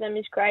recognition for them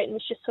is great, and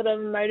it's just sort of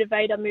a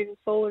motivator moving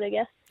forward, I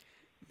guess.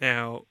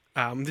 Now,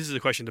 this is a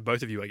question to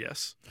both of you, I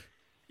guess.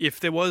 If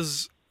there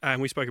was,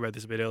 and we spoke about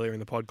this a bit earlier in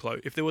the pod,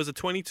 Chloe, if there was a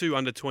 22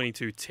 under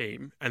 22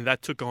 team and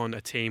that took on a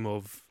team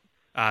of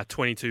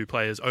 22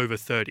 players over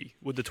 30,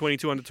 would the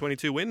 22 under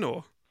 22 win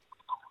or?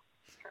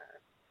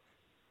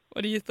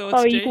 What are your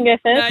thoughts, G? You can go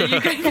first. No,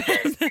 you go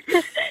first.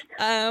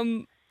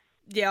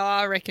 Yeah,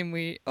 I reckon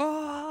we.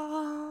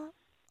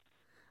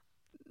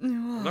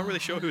 I'm not really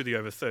sure who the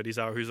over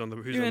 30s are, who's on the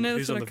verge.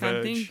 verge.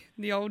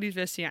 The oldies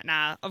versus young.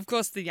 Nah, of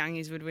course the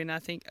youngies would win, I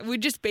think.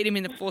 We'd just beat them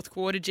in the fourth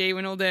quarter, G,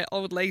 when all their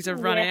old legs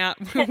have run out.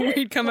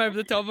 We'd come over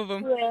the top of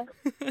them.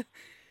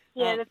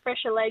 Yeah, the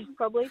fresher legs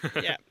probably.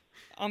 Yeah,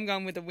 I'm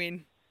going with a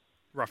win.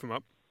 Rough them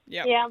up.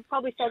 Yep. Yeah, I'll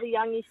probably say the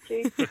youngies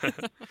too.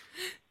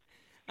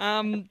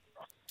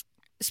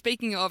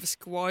 Speaking of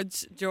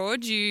squads,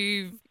 George,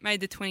 you've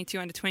made the 22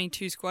 under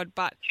 22 squad,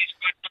 but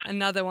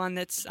another one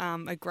that's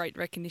a great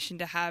recognition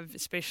to have,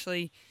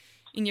 especially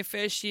in your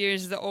first year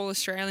as the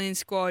All-Australian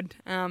squad.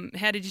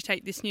 How did you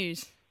take this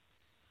news?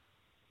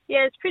 Yeah,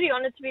 it's pretty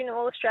honoured to be in the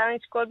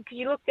All-Australian squad because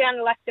you look down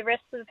at like the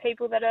rest of the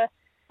people that are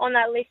on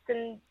that list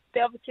and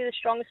they're obviously the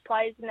strongest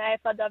players in the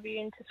AFLW,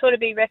 and to sort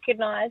of be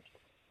recognised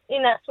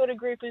in that sort of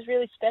group is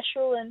really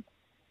special. And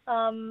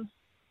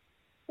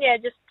yeah,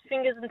 just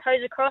fingers and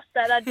toes across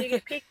that I do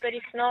get picked, but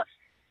if not,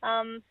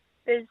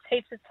 there's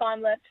heaps of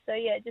time left. So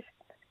yeah, just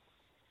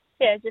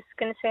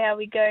going to see how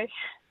we go.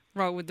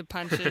 Roll with the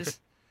punches.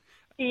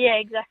 Yeah,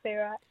 exactly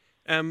right.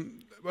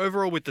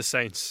 Overall with the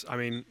Saints, I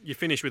mean, you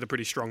finished with a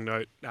pretty strong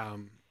note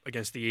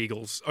against the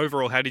Eagles.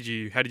 Overall, how did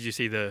you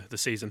see the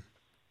season?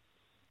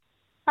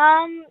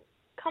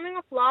 Coming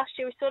off last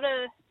year, we sort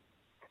of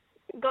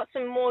got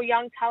some more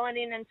young talent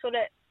in and sort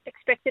of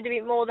expected a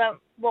bit more than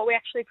what we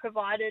actually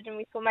provided, and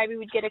we thought maybe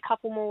we'd get a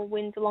couple more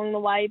wins along the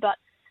way, but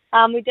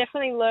we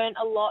definitely learned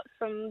a lot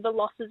from the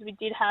losses we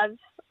did have,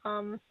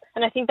 and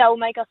I think that will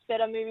make us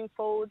better moving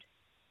forward.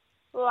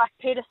 Like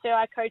Peter Sir,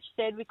 our coach,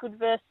 said, we could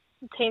verse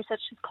teams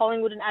such as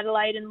Collingwood and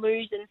Adelaide and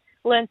lose and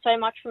learn so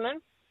much from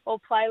them, or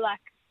play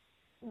like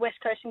West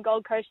Coast and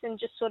Gold Coast and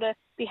just sort of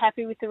be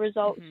happy with the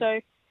result. Mm-hmm. So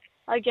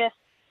I guess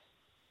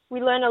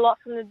we learned a lot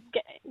from the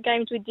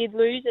games we did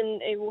lose,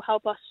 and it will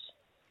help us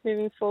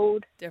moving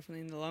forward.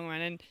 Definitely in the long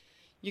run. And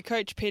your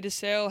coach, Peter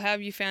Searle, how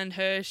have you found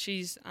her?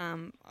 She's,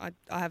 I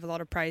have a lot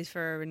of praise for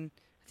her, and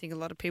I think a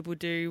lot of people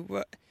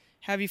do.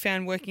 How have you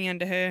found working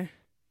under her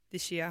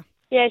this year?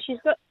 Yeah, she's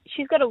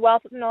got a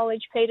wealth of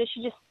knowledge, Peter.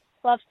 She just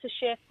loves to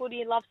share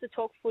footy, loves to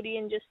talk footy,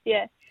 and just,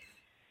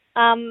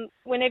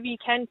 whenever you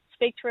can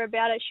speak to her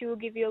about it, she will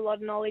give you a lot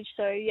of knowledge.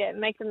 So, yeah,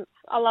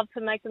 I love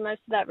to make the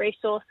most of that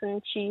resource,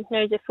 and she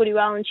knows her footy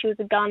well, and she was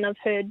a gun, I've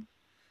heard,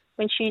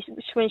 when she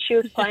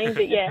was playing,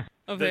 but yeah.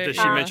 Does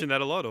she mention that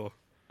a lot, or?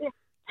 Yeah.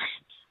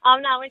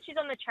 No, when she's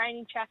on the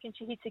training track and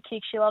she hits a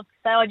kick, she loves to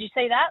say, "Oh, did you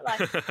see that?" Like,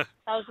 that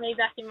was me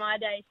back in my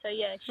day. So,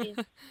 yeah, she's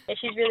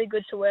really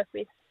good to work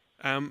with.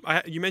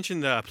 You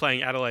mentioned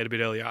playing Adelaide a bit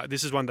earlier.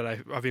 This is one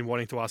that I've been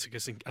wanting to ask a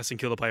St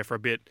Kilda player for a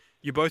bit.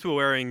 You both were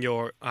wearing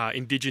your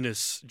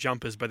Indigenous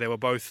jumpers, but they were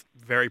both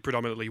very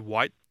predominantly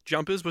white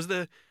jumpers. Was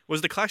the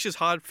clash as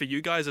hard for you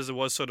guys as it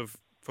was sort of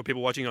for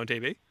people watching on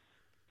TV?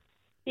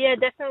 Yeah,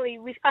 definitely.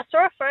 I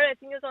saw a photo, I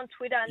think it was on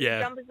Twitter, and yeah.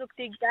 The jumpers looked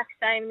the exact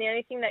same. The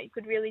only thing that you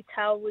could really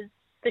tell was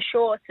the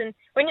shorts. And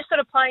when you're sort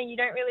of playing, you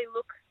don't really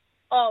look,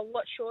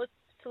 what shorts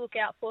to look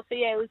out for. So,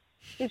 yeah, it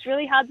was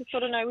really hard to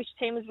sort of know which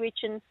team was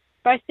which. And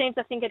both teams,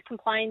 I think, had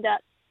complained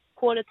at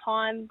quarter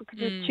time because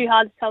it was too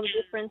hard to tell the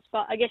difference.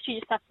 But I guess you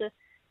just have to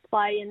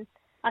play. And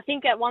I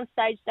think at one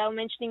stage they were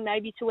mentioning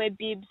maybe to wear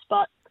bibs,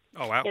 but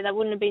Oh, wow. yeah, they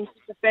wouldn't have been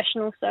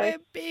professional. So, We're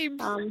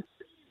bibs.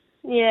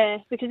 yeah,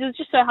 because it was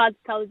just so hard to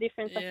tell the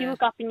difference. Like, you Yeah.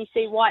 look up and you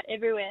see white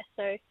everywhere.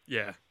 So,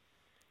 Yeah.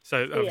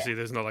 So obviously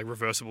there's not like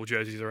reversible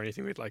jerseys or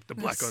anything with like the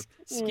black on.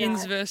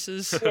 Skins No.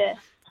 versus yeah,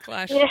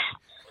 Clash. yeah,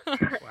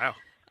 Wow.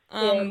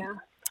 yeah. No.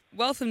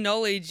 Wealth of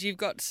knowledge. You've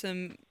got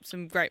some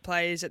great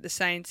players at the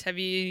Saints. Have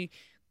you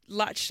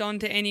latched on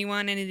to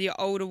anyone, any of the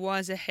older,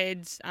 wiser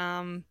heads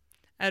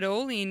at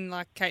all in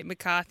like Kate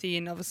McCarthy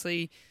and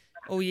obviously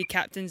all your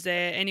captains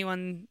there?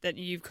 Anyone that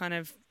you've kind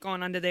of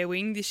gone under their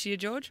wing this year,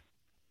 George?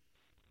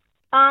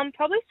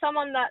 Probably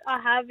someone that I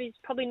have is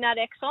probably Nat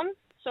Exxon.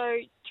 So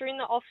during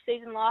the off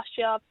season last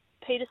year,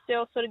 Peter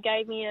Searle sort of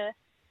gave me a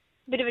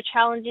bit of a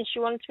challenge, and she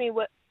wanted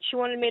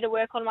me to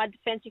work on my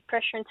defensive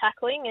pressure and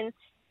tackling, and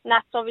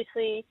Nat's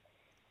obviously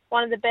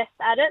one of the best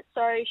at it.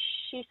 So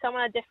she's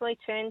someone I definitely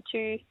turn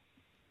to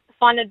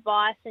find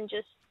advice and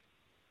just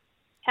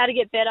how to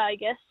get better, I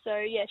guess. So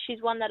yeah,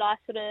 she's one that I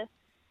sort of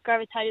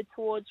gravitated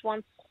towards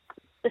once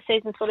the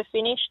season sort of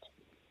finished.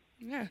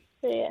 Yeah.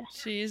 So yeah.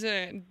 She is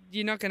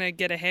You're not going to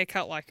get a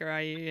haircut like her,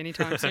 are you,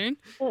 anytime soon?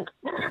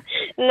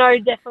 No,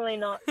 definitely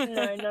not. No,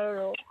 not at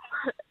all.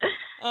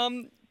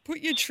 Put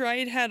your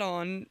trade hat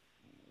on.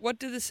 What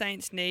do the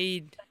Saints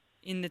need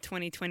in the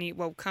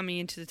coming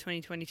into the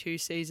 2022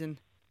 season?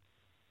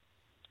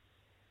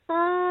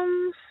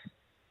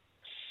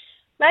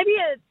 Maybe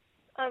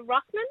a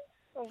ruckman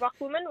or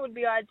ruckwoman would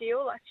be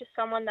ideal. Like just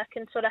someone that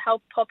can sort of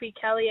help Poppy,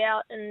 Kelly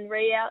out and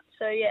Ree out.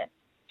 So yeah,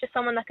 just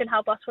someone that can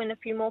help us win a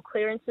few more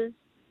clearances.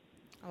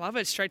 I love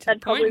it. Straight to That's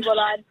the point. probably what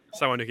I'd.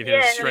 Someone who can hit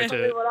us that's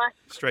probably what I.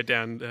 straight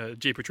down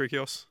G.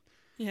 Patricios.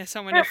 Yeah,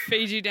 someone to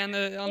feed you down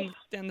the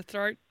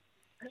throat.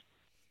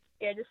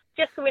 Yeah,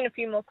 just to win a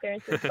few more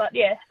clearances. But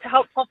yeah, to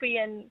help Poppy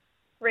and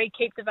Ree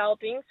keep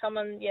developing,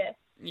 someone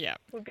Yeah.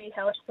 would be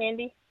hellish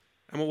handy.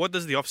 And what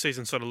does the off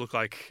season sort of look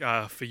like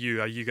for you?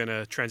 Are you going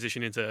to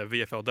transition into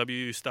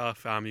VFLW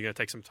stuff? You're going to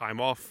take some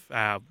time off?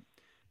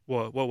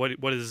 What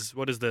does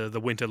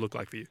the winter look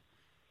like for you?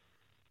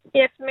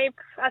 Yeah, for me,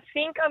 I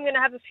think I'm going to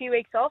have a few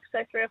weeks off, so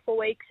 3 or 4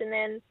 weeks, and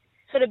then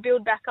sort of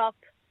build back up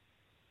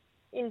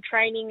in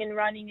training and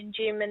running and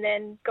gym, and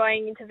then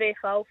going into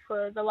VFL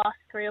for the last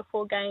 3 or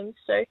 4 games.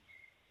 So,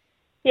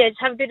 yeah,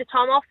 just have a bit of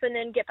time off and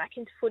then get back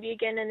into footy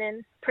again, and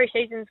then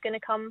pre-season's going to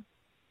come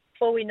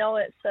before we know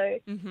it. So,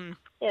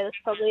 yeah, that's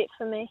probably it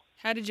for me.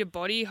 How did your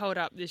body hold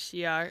up this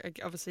year,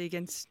 obviously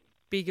against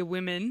bigger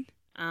women?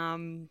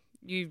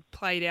 You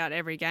played out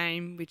every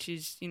game, which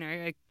is,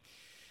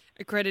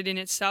 a credit in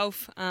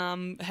itself.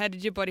 How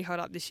did your body hold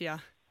up this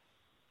year?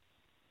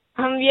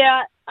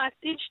 Yeah, I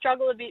did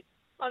struggle a bit,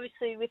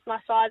 obviously, with my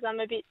size. I'm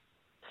a bit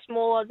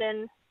smaller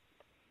than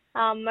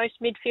most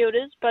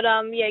midfielders, but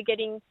yeah,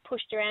 getting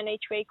pushed around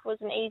each week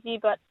wasn't easy,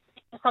 but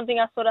it's something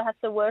I sort of have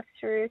to work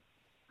through,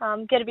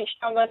 get a bit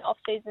stronger in off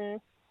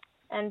season,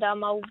 and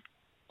I'll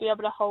be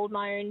able to hold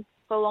my own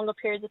for longer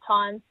periods of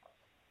time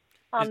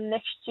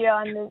next year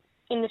and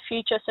in the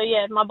future. So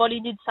yeah, my body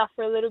did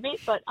suffer a little bit,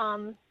 but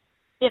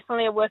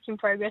definitely a work in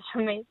progress for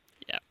me.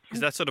 Yeah.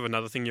 Is that sort of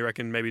another thing you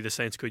reckon maybe the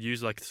Saints could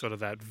use, like sort of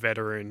that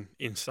veteran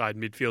inside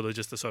midfielder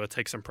just to sort of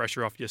take some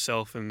pressure off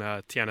yourself and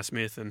Tiana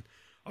Smith? And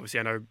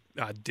obviously I know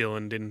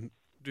Dylan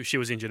she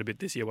was injured a bit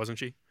this year, wasn't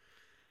she?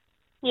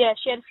 Yeah,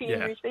 she had a few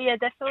injuries, but yeah,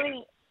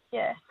 definitely,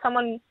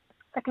 someone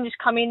that can just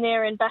come in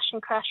there and bash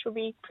and crash will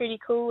be pretty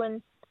cool,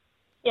 and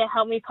yeah,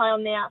 help me play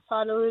on the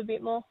outside a little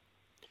bit more.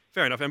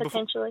 Fair enough. And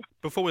potentially.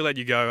 Before we let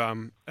you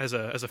go, as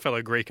a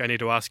fellow Greek, I need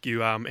to ask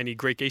you any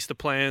Greek Easter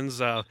plans?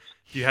 Do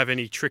you have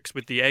any tricks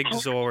with the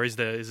eggs, or is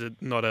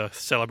it not a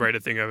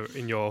celebrated thing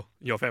in your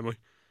family?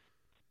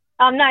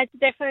 No, it's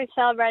definitely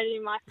celebrated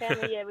in my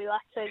family. Yeah, we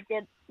like to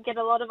get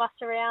a lot of us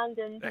around,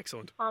 and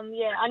excellent.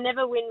 Yeah, I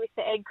never win with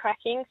the egg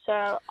cracking,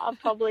 so I'm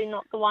probably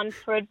not the one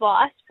for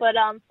advice. But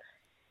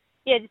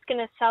yeah, just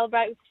gonna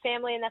celebrate with the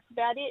family, and that's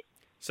about it.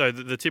 So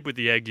the tip with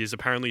the egg is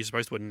apparently you're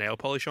supposed to put nail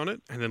polish on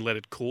it and then let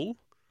it cool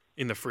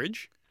in the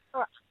fridge.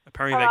 All right.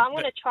 Apparently, I'm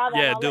going to try that.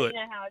 Yeah, I'll do let it.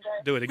 you know how it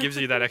goes. Do it. It gives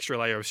you that extra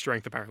layer of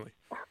strength, apparently.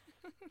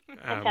 Okay,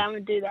 I'm going to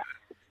do that.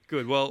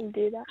 Good. Well,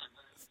 do that.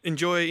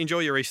 Enjoy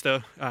your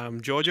Easter,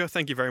 Georgia.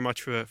 Thank you very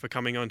much for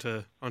coming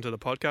onto the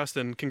podcast,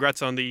 and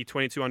congrats on the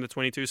 22 under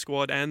 22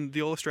 squad and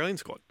the All Australian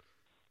squad.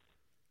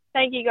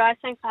 Thank you, guys.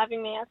 Thanks for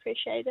having me. I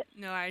appreciate it.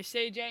 No worries,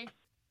 CJ.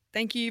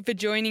 Thank you for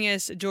joining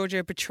us,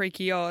 Georgia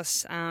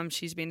Patrikios.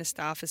 She's been a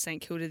star for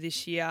St Kilda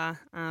this year.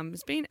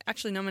 Has been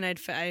actually nominated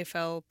for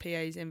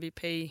AFLPA's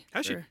MVP.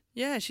 Has she?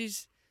 Yeah, I think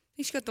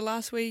she got the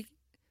last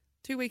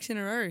 2 weeks in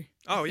a row.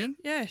 Oh, yeah?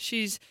 Yeah,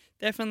 she's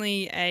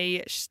definitely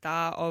a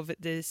star of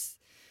the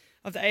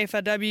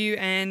AFLW,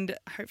 and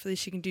hopefully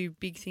she can do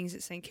big things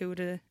at St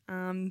Kilda.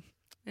 And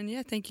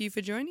yeah, thank you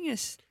for joining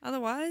us.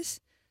 Otherwise,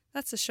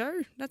 that's a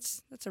show.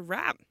 That's a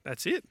wrap.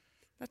 That's it.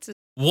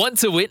 Want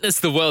to witness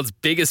the world's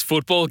biggest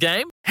football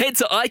game? Head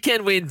to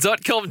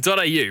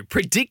iCanWin.com.au,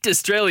 predict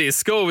Australia's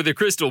score with a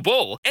crystal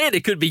ball, and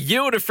it could be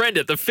you and a friend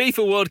at the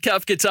FIFA World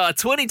Cup Qatar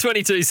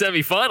 2022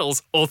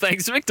 semi-finals, all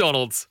thanks to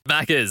McDonald's.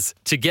 Maccas,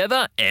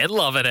 together and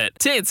loving it.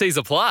 TNCs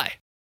apply.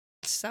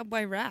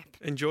 Subway wrap.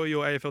 Enjoy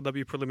your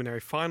AFLW preliminary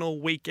final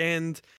weekend.